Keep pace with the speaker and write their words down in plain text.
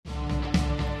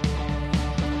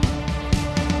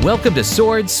Welcome to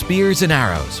Swords, Spears, and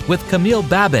Arrows with Camille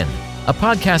Babin, a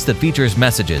podcast that features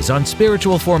messages on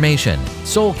spiritual formation,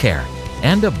 soul care,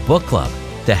 and a book club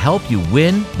to help you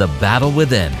win the battle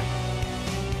within.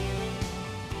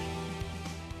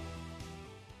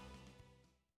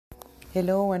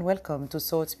 Hello and welcome to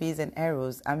Swords, Spears, and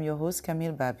Arrows. I'm your host,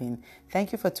 Camille Babin.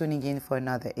 Thank you for tuning in for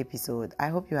another episode. I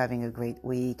hope you're having a great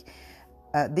week.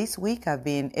 This week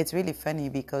it's really funny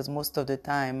because most of the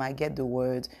time I get the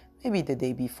word maybe the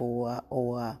day before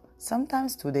or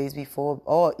sometimes 2 days before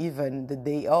or even the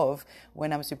day of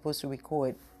when I'm supposed to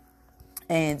record.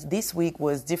 And this week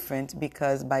was different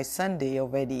because by Sunday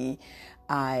already,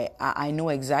 I know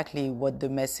exactly what the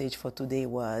message for today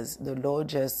was. The Lord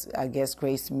just, I guess,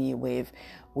 graced me with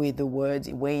the words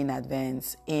way in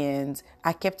advance. And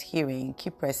I kept hearing,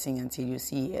 keep pressing until you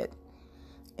see it.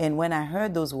 And when I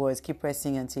heard those words, keep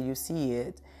pressing until you see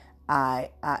it, I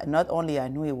not only I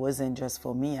knew it wasn't just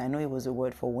for me, I knew it was a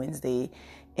word for Wednesday.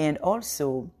 And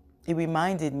also, it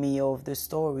reminded me of the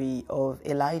story of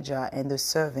Elijah and the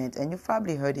servant. And you've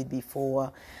probably heard it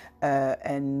before.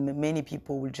 And many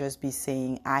people will just be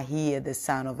saying, I hear the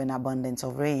sound of an abundance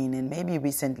of rain. And maybe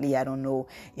recently, I don't know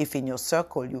if in your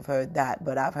circle you've heard that,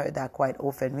 but I've heard that quite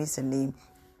often recently.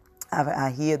 I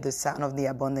hear the sound of the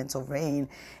abundance of rain.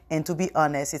 And to be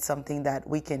honest, it's something that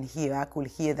we can hear. I could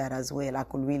hear that as well. I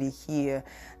could really hear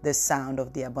the sound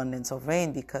of the abundance of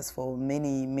rain because for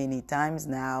many, many times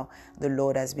now, the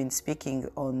Lord has been speaking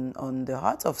on the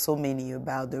hearts of so many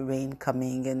about the rain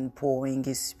coming and pouring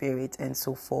His Spirit and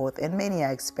so forth. And many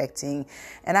are expecting.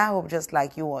 And I hope just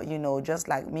like you are, just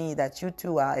like me, that you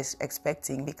too are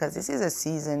expecting, because this is a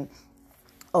season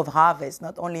of harvest,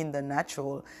 not only in the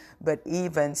natural, but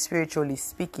even spiritually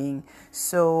speaking.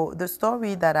 So the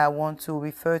story that I want to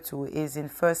refer to is in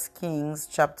 1 Kings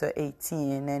chapter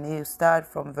 18, and it'll start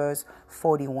from verse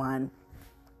 41.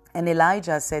 And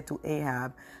Elijah said to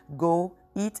Ahab, "Go,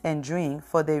 eat and drink,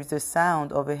 for there is the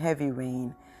sound of a heavy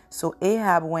rain." So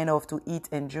Ahab went off to eat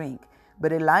and drink.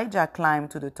 But Elijah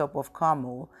climbed to the top of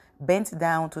Carmel, bent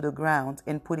down to the ground,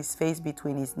 and put his face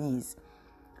between his knees.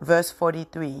 Verse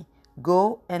 43.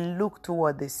 "Go and look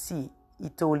toward the sea," he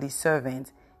told his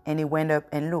servant, and he went up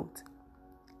and looked.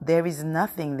 "There is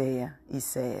nothing there," he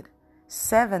said.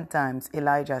 7 times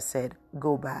Elijah said,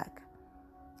 "Go back."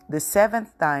 The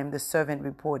 7th time the servant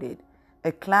reported,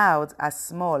 "A cloud as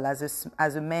small as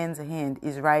a man's hand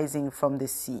is rising from the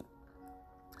sea."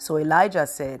 So Elijah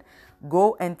said,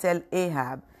 "Go and tell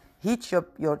Ahab, hitch up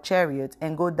your chariot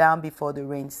and go down before the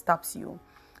rain stops you."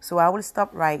 So I will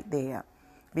stop right there,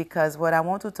 because what I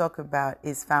want to talk about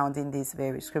is found in these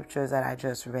very scriptures that I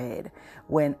just read.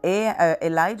 When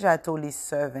Elijah told his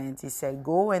servant, he said,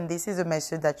 "Go, and this is a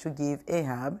message that you give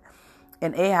Ahab."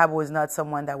 And Ahab was not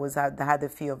someone that had the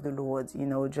fear of the Lord.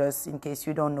 Just in case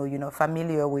you don't know, you're not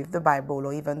familiar with the Bible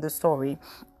or even the story.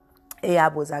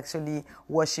 Ahab was actually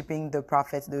worshipping the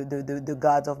prophets, the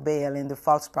gods of Baal and the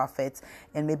false prophets.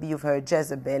 And maybe you've heard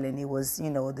Jezebel, and it was,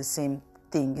 the same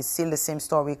thing. It's still the same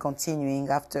story continuing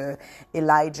after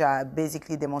Elijah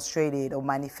basically demonstrated or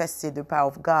manifested the power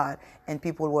of God, and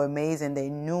people were amazed and they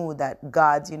knew that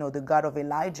God, the God of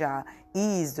Elijah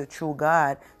is the true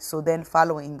God. So then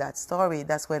following that story,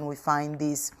 that's when we find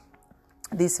these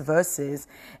verses.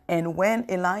 And when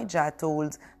Elijah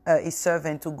told his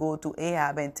servant to go to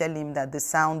Ahab and tell him that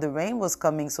the rain was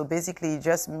coming, so basically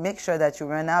just make sure that you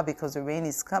run out because the rain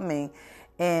is coming,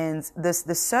 and the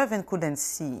servant couldn't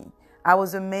see. I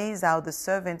was amazed how the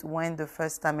servant went the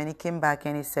first time and he came back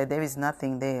and he said, "There is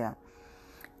nothing there."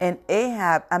 And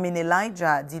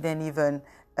Elijah didn't even,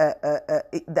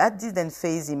 that didn't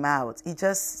phase him out. He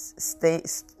just stayed,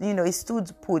 he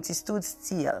stood put, he stood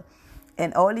still.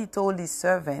 And all he told his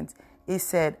servant, he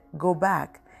said, "Go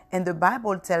back." And the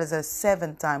Bible tells us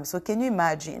 7 times. So can you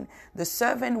imagine? The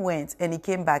servant went and he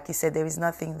came back. He said, "There is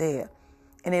nothing there."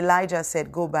 And Elijah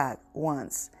said, "Go back,"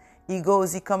 once. He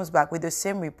comes back with the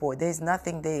same report. There's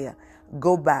nothing there.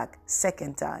 Go back,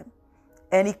 2nd time.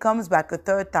 And he comes back a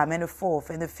 3rd time and a 4th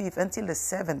and a 5th until the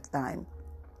 7th time.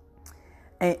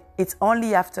 And it's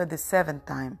only after the 7th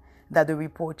time that the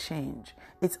report changed.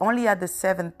 It's only at the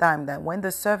 7th time that when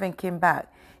the servant came back,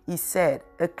 he said,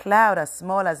 "A cloud as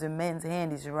small as a man's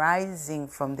hand is rising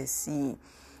from the sea."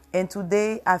 And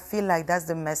today I feel like that's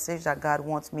the message that God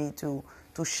wants me to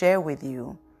share with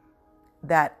you.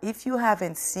 That if you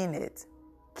haven't seen it,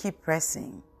 keep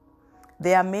pressing.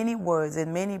 There are many words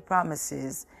and many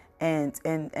promises and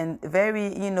very,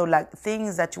 like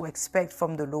things that you expect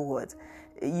from the Lord.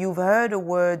 You've heard a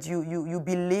word, you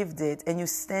believed it and you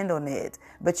stand on it,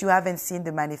 but you haven't seen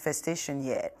the manifestation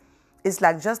yet. It's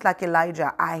like, just like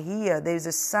Elijah, I hear there's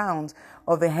a sound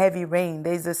of a heavy rain.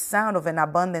 There's a sound of an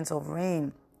abundance of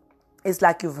rain. It's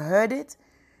like you've heard it,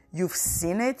 you've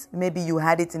seen it. Maybe you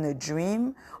had it in a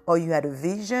dream, or you had a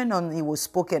vision and it was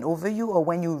spoken over you, or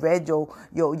when you read your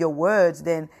words,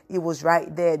 then it was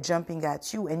right there jumping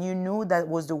at you, and you knew that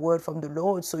was the word from the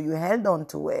Lord, so you held on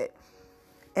to it.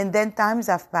 And then times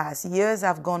have passed, years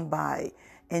have gone by,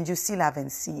 and you still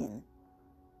haven't seen.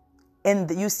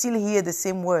 And you still hear the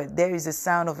same word. There is a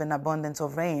sound of an abundance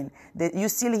of rain. You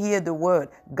still hear the word.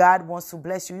 God wants to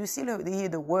bless you. You still hear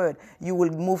the word. You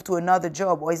will move to another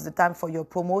job, or it's the time for your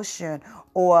promotion,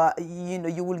 or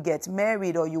you will get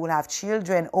married, or you will have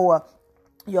children, or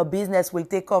your business will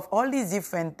take off. All these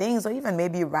different things, or even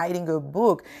maybe writing a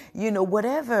book,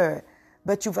 whatever.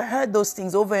 But you've heard those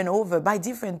things over and over by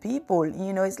different people.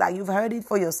 It's like you've heard it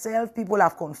for yourself. People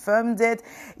have confirmed it,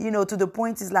 to the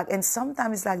point it's like, and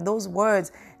sometimes it's like those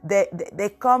words,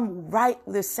 they come right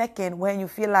the second when you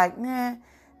feel like,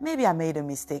 maybe I made a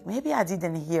mistake. Maybe I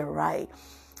didn't hear right.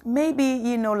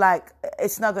 Maybe, like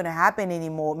it's not going to happen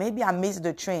anymore. Maybe I missed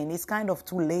the train. It's kind of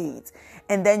too late.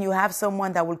 And then you have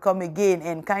someone that will come again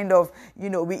and kind of,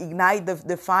 reignite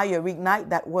the fire, reignite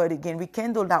that word again,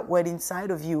 rekindle that word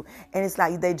inside of you. And it's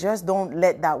like they just don't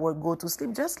let that word go to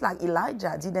sleep. Just like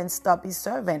Elijah didn't stop his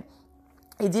servant.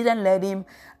 He didn't let him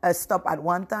stop at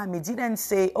one time. He didn't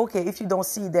say, okay, if you don't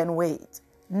see, then wait.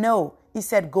 No, he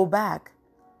said, go back.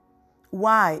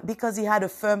 Why? Because he had a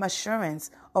firm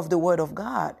assurance of the word of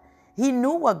God. He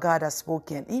knew what God has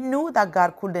spoken. He knew that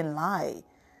God couldn't lie.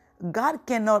 God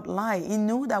cannot lie. He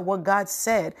knew that what God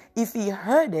said, if he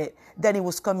heard it, then it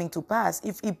was coming to pass.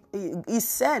 If he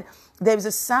said there is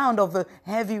a sound of a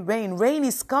heavy rain, rain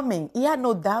is coming. He had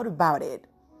no doubt about it.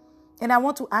 And I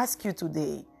want to ask you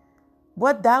today,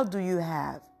 what doubt do you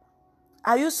have?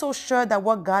 Are you so sure that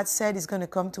what God said is going to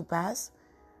come to pass?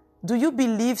 Do you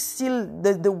believe still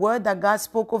the word that God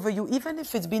spoke over you, even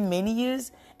if it's been many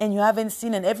years and you haven't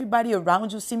seen, and everybody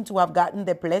around you seem to have gotten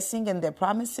their blessing and their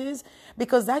promises?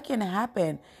 Because that can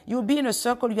happen. You'll be in a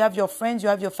circle, you have your friends, you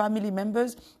have your family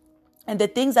members, and the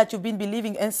things that you've been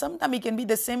believing, and sometimes it can be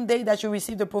the same day that you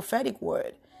receive the prophetic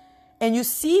word. And you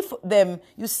see them,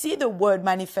 you see the word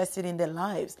manifested in their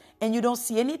lives, and you don't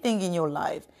see anything in your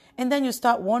life. And then you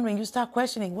start wondering, you start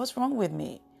questioning, what's wrong with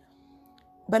me?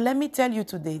 But let me tell you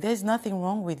today, there's nothing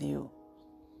wrong with you.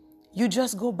 You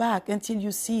just go back until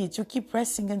you see it. You keep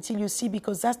pressing until you see,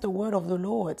 because that's the word of the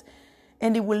Lord.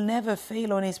 And it will never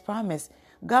fail on his promise.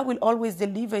 God will always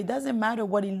deliver. It doesn't matter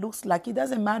what it looks like. It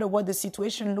doesn't matter what the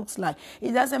situation looks like.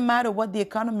 It doesn't matter what the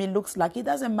economy looks like. It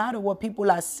doesn't matter what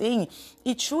people are saying.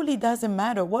 It truly doesn't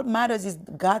matter. What matters is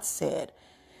God said.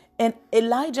 And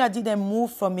Elijah didn't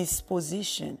move from his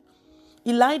position.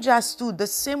 Elijah stood the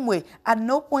same way. At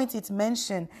no point it's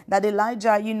mentioned that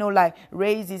Elijah,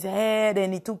 raised his head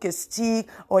and he took a stick,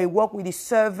 or he walked with his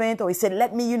servant, or he said,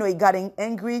 let me, he got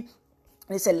angry. And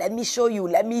he said, let me show you,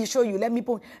 let me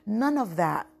point. None of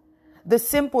that. The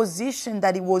same position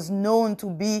that he was known to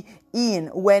be in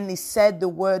when he said the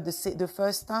word the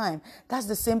first time, that's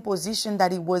the same position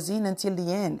that he was in until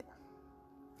the end.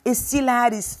 He still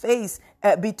had his face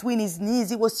between his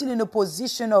knees. He was still in a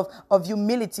position of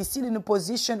humility, still in a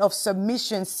position of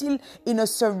submission, still in a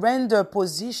surrender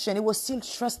position. He was still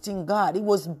trusting God. He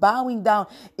was bowing down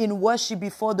in worship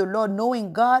before the Lord,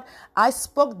 knowing, God, I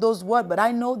spoke those words, but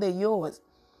I know they're yours.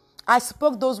 I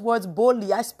spoke those words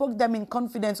boldly. I spoke them in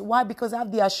confidence. Why? Because I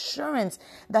have the assurance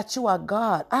that you are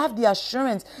God. I have the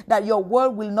assurance that your word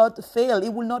will not fail.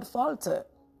 It will not falter.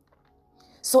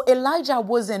 So Elijah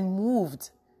wasn't moved.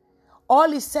 All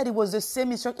he said, it was the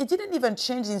same instruction. It didn't even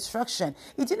change the instruction.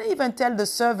 He didn't even tell the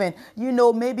servant,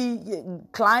 maybe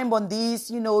climb on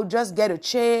this, just get a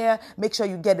chair, make sure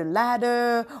you get a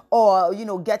ladder, or,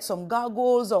 get some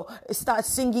goggles, or start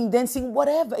singing, dancing,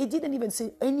 whatever. He didn't even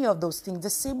say any of those things. The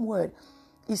same word.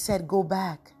 He said, go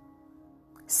back.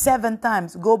 7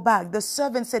 times, go back. The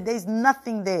servant said, there's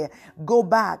nothing there. Go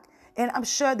back. And I'm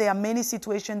sure there are many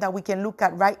situations that we can look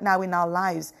at right now in our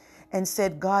lives and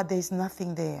said, God, there's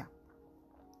nothing there.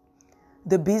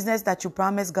 The business that you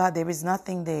promised, God, there is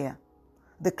nothing there.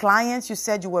 The clients you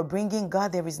said you were bringing,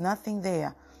 God, there is nothing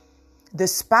there. The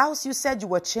spouse you said you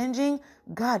were changing,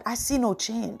 God, I see no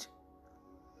change.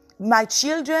 My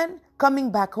children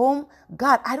coming back home,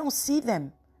 God, I don't see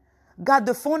them. God,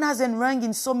 the phone hasn't rung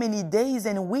in so many days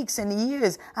and weeks and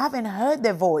years. I haven't heard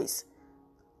their voice.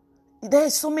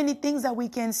 There's so many things that we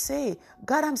can say.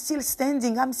 God, I'm still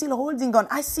standing. I'm still holding on.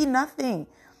 I see nothing.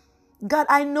 God,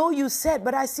 I know you said,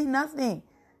 but I see nothing.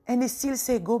 And he still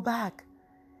say, go back.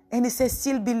 And he says,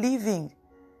 still believing.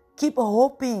 Keep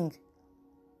hoping.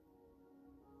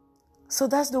 So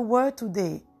that's the word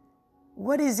today.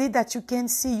 What is it that you can't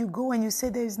see? You go and you say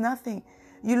there is nothing.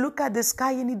 You look at the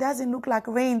sky and it doesn't look like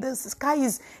rain. The sky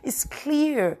is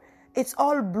clear. It's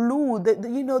all blue.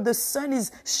 The sun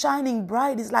is shining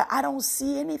bright. It's like, I don't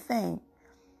see anything.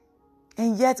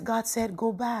 And yet God said,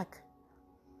 go back.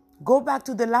 Go back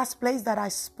to the last place that I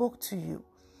spoke to you.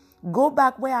 Go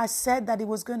back where I said that it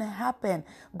was going to happen.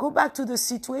 Go back to the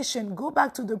situation. Go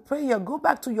back to the prayer. Go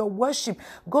back to your worship.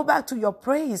 Go back to your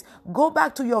praise. Go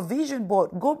back to your vision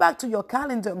board. Go back to your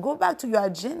calendar. Go back to your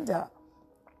agenda.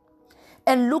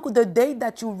 And look at the date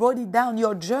that you wrote it down,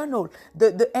 your journal,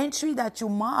 the entry that you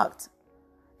marked.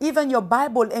 Even your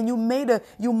Bible, and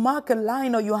you mark a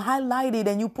line or you highlight it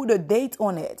and you put a date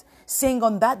on it, saying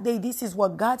on that day, this is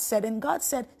what God said. And God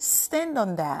said, stand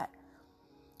on that.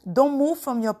 Don't move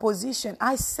from your position.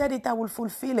 I said it, I will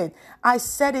fulfill it. I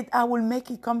said it, I will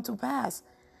make it come to pass.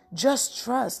 Just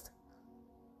trust.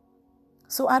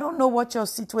 So I don't know what your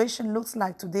situation looks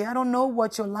like today. I don't know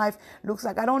what your life looks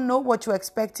like. I don't know what you're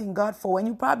expecting God for. And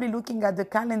you're probably looking at the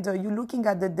calendar. You're looking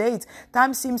at the dates.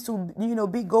 Time seems to,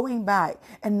 be going by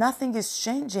and nothing is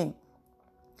changing.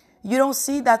 You don't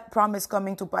see that promise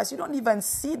coming to pass. You don't even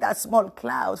see that small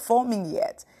cloud forming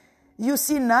yet. You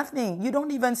see nothing. You don't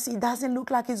even see, it doesn't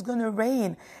look like it's going to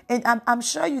rain. And I'm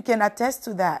sure you can attest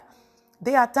to that.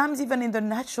 There are times even in the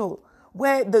natural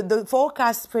where the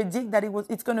forecasts predict that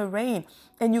it's going to rain.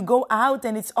 And you go out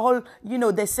and it's all,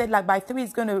 they said like by 3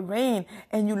 it's going to rain.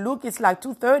 And you look, it's like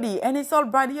 2:30 and it's all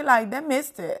bright. You're like, they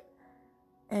missed it.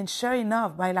 And sure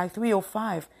enough, by like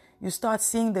 3:05, you start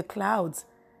seeing the clouds,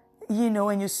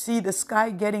 and you see the sky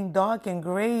getting dark and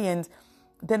gray. And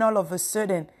then all of a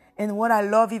sudden, and what I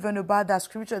love even about that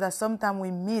scripture that sometimes we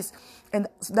miss, and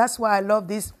that's why I love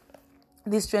this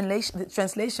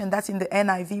translation that's in the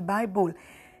NIV Bible.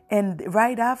 And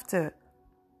right after,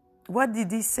 what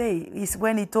did he say? It's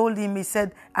when he told him, he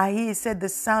said the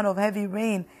sound of heavy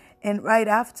rain. And right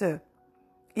after,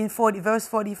 in verse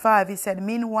 45, he said,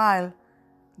 meanwhile,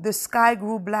 the sky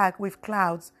grew black with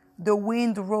clouds. The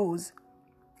wind rose.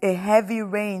 A heavy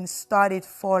rain started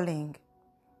falling.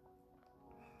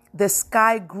 The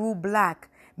sky grew black.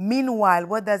 Meanwhile,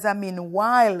 what does that mean?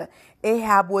 While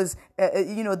Ahab was,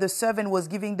 the servant was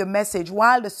giving the message,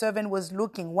 while the servant was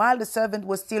looking, while the servant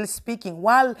was still speaking,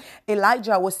 while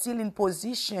Elijah was still in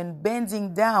position,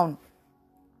 bending down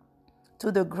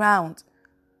to the ground,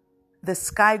 the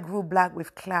sky grew black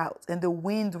with clouds and the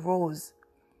wind rose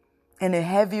and a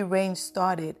heavy rain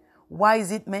started. Why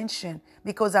is it mentioned?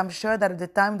 Because I'm sure that at the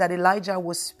time that Elijah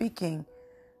was speaking,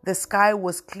 the sky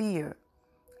was clear.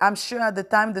 I'm sure at the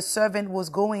time the servant was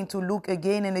going to look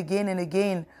again and again and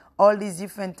again, all these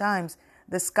different times,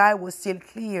 the sky was still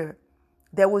clear.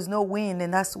 There was no wind,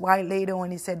 and that's why later when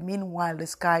he said, meanwhile, the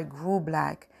sky grew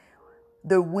black.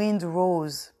 The wind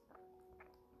rose.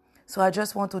 So I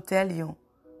just want to tell you,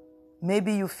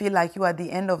 maybe you feel like you are at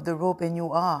the end of the rope, and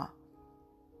you are.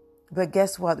 But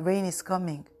guess what? Rain is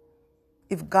coming.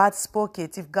 If God spoke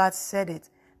it, if God said it,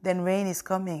 then rain is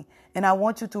coming. And I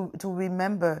want you to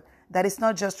remember that it's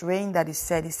not just rain that he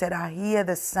said. He said, I hear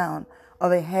the sound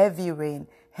of a heavy rain,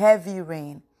 heavy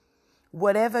rain.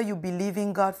 Whatever you believe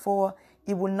in God for,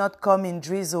 it will not come in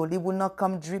drizzle. It will not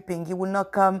come dripping. It will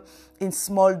not come in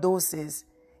small doses.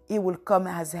 It will come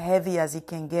as heavy as it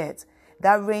can get.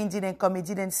 That rain didn't come. It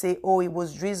didn't say, oh, it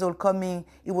was drizzle coming.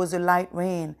 It was a light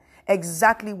rain.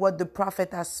 Exactly what the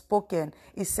prophet has spoken.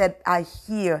 He said, I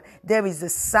hear there is the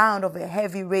sound of a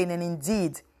heavy rain. And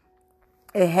indeed,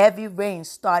 a heavy rain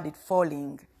started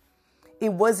falling.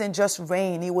 It wasn't just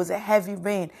rain. It was a heavy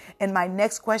rain. And my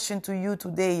next question to you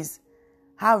today is,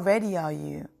 how ready are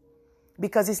you?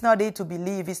 Because it's not it to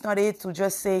believe. It's not it to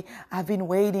just say, I've been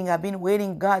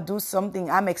waiting. God, do something.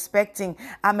 I'm expecting.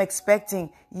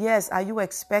 Yes, are you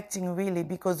expecting really?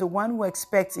 Because the one who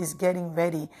expects is getting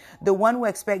ready. The one who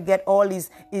expects get all his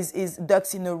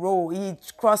ducks in a row. He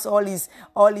cross all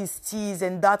his T's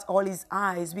and dots all his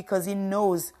I's because he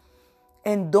knows.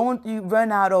 And don't you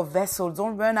run out of vessels.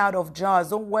 Don't run out of jars.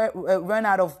 Don't run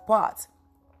out of pots.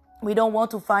 We don't want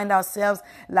to find ourselves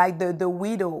like the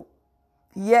widow.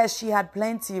 Yes, she had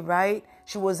plenty, right?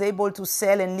 She was able to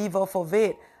sell and live off of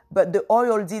it. But the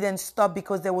oil didn't stop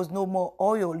because there was no more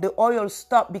oil. The oil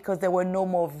stopped because there were no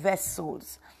more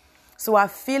vessels. So I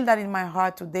feel that in my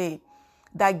heart today,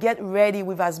 that get ready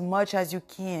with as much as you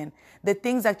can. The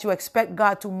things that you expect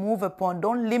God to move upon,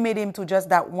 don't limit him to just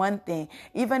that one thing.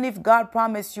 Even if God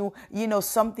promised you,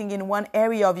 something in one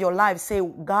area of your life, say,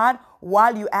 God,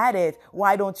 while you at it,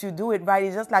 why don't you do it, right?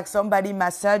 It's just like somebody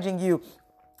massaging you.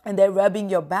 and they're rubbing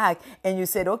your back, and you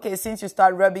said, okay, since you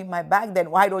start rubbing my back, then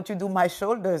why don't you do my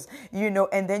shoulders?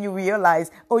 And then you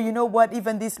realize, oh, you know what,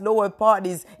 even this lower part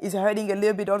is hurting a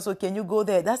little bit also. Can you go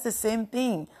there? That's the same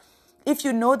thing. If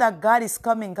you know that God is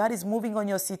coming, God is moving on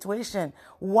your situation,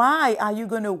 why are you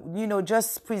going to,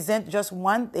 just present just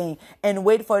one thing and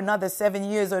wait for another 7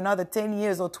 years or another 10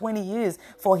 years or 20 years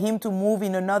for him to move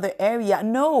in another area?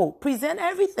 No, present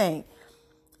everything.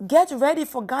 Get ready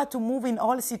for God to move in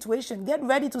all situations. Get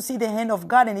ready to see the hand of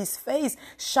God and his face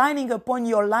shining upon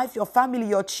your life, your family,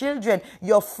 your children,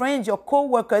 your friends, your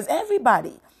co-workers,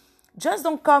 everybody. Just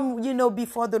don't come,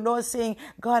 before the Lord saying,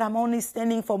 God, I'm only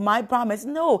standing for my promise.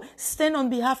 No, stand on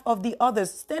behalf of the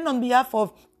others. Stand on behalf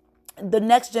of the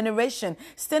next generation.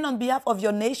 Stand on behalf of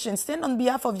your nation. Stand on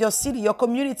behalf of your city, your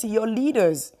community, your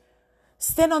leaders.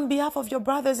 Stand on behalf of your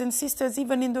brothers and sisters,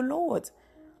 even in the Lord.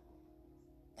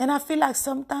 And I feel like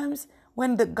sometimes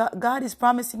when God is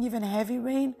promising even heavy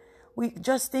rain, we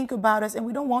just think about us and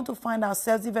we don't want to find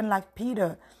ourselves even like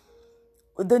Peter.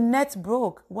 The net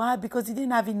broke. Why? Because he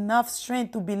didn't have enough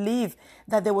strength to believe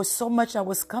that there was so much that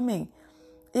was coming.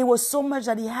 It was so much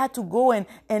that he had to go and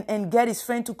get his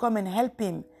friend to come and help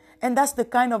him. And that's the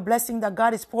kind of blessing that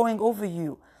God is pouring over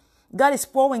you. God is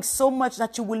pouring so much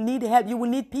that you will need help. You will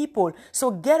need people. So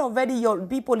get already your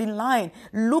people in line.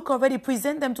 Look already,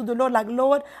 present them to the Lord like,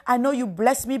 Lord, I know you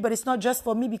bless me, but it's not just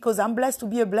for me because I'm blessed to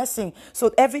be a blessing.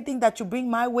 So everything that you bring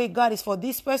my way, God, is for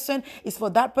this person, is for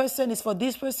that person, is for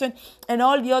this person, and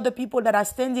all the other people that are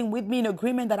standing with me in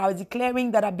agreement, that are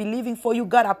declaring, that are believing for you.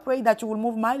 God, I pray that you will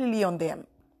move mightily on them.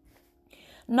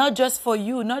 Not just for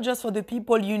you, not just for the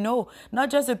people you know, not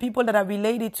just the people that are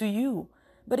related to you,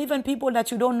 but even people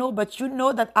that you don't know, but you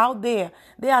know that out there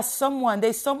are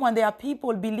there are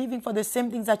people believing for the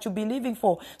same things that you're believing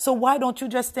for. So why don't you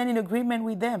just stand in agreement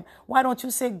with them? Why don't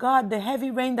you say, God, the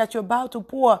heavy rain that you're about to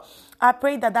pour, I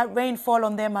pray that rain fall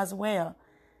on them as well.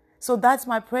 So that's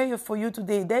my prayer for you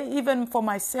today. Even for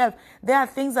myself, there are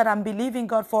things that I'm believing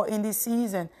God for in this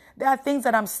season. There are things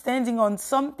that I'm standing on.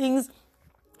 Some things,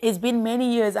 it's been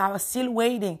many years. I was still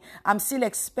waiting. I'm still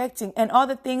expecting. And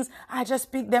other things, I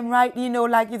just pick them right,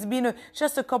 like it's been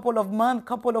just a couple of months,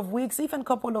 couple of weeks, even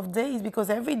couple of days, because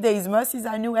every day is mercies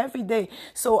are new every day.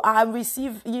 So I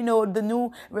receive, the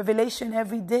new revelation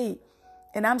every day.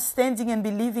 And I'm standing and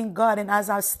believing God. And as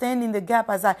I stand in the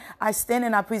gap, as I stand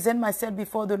and I present myself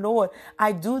before the Lord,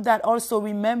 I do that also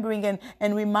remembering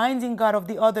and reminding God of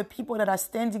the other people that are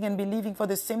standing and believing for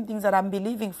the same things that I'm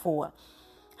believing for.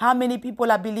 How many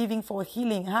people are believing for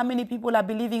healing? How many people are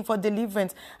believing for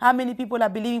deliverance? How many people are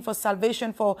believing for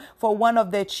salvation for one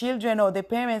of their children or their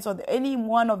parents or any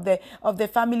one of their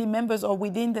family members or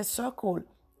within the circle?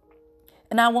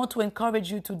 And I want to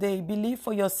encourage you today. Believe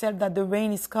for yourself that the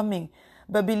rain is coming,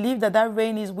 but believe that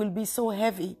rain will be so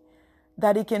heavy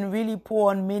that it can really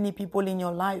pour on many people in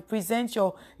your life. Present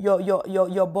your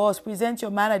boss, present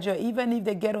your manager, even if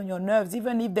they get on your nerves,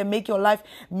 even if they make your life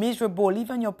miserable,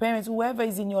 even your parents, whoever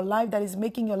is in your life that is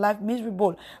making your life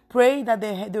miserable. Pray that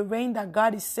the rain that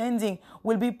God is sending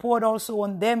will be poured also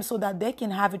on them so that they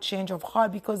can have a change of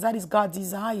heart, because that is God's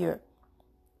desire.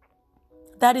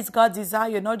 That is God's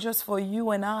desire, not just for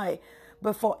you and I,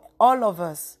 but for all of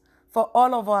us, for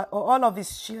all of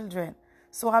his children.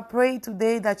 So I pray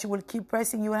today that you will keep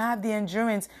pressing. You will have the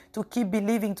endurance to keep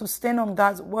believing, to stand on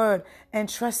God's word and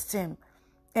trust him.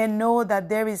 And know that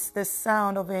there is the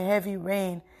sound of a heavy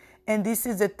rain. And this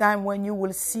is the time when you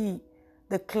will see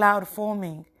the cloud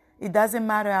forming. It doesn't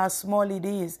matter how small it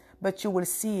is, but you will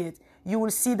see it. You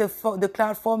will see the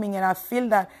cloud forming. And I feel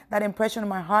that impression in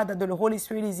my heart that the Holy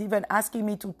Spirit is even asking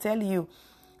me to tell you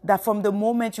that from the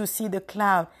moment you see the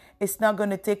cloud, it's not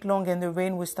going to take long and the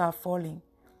rain will start falling.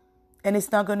 And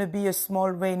it's not going to be a small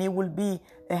rain. It will be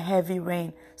a heavy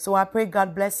rain. So I pray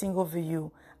God's blessing over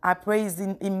you. I pray his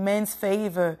immense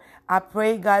favor. I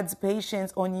pray God's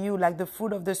patience on you, like the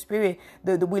fruit of the Spirit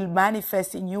that will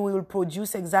manifest in you. It will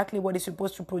produce exactly what it's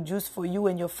supposed to produce for you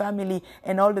and your family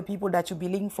and all the people that you're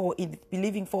believing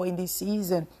for in this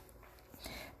season.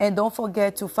 And don't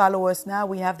forget to follow us now.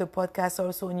 We have the podcast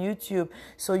also on YouTube.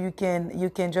 So you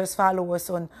can just follow us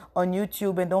on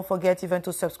YouTube. And don't forget even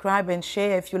to subscribe and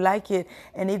share if you like it.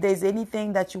 And if there's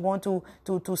anything that you want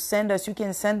to send us, you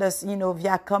can send us,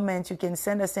 via comment. You can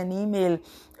send us an email,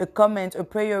 a comment, a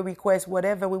prayer request,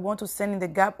 whatever. We want to stand in the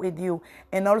gap with you.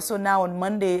 And also now on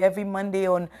Monday, every Monday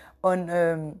on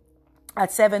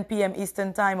at 7 p.m.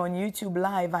 Eastern Time on YouTube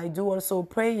Live. I do also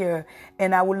prayer,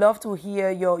 and I would love to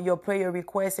hear your prayer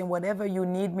requests, and whatever you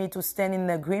need me to stand in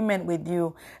agreement with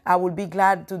you, I would be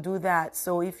glad to do that.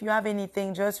 So if you have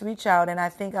anything, just reach out, and I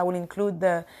think I will include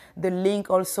the link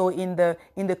also in the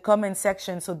comment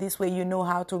section, so this way you know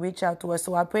how to reach out to us.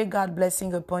 So I pray God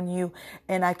blessing upon you,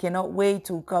 and I cannot wait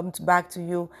to come back to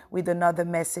you with another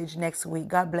message next week.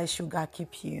 God bless you. God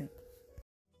keep you.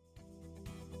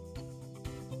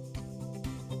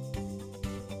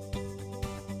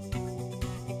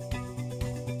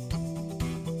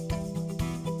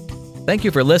 Thank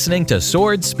you for listening to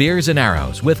Swords, Spears, and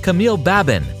Arrows with Camille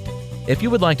Babin. If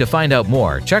you would like to find out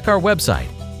more, check our website,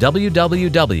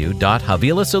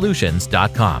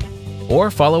 www.havilasolutions.com,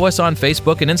 or follow us on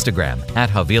Facebook and Instagram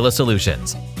at Havila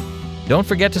Solutions. Don't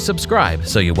forget to subscribe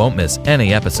so you won't miss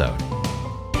any episode.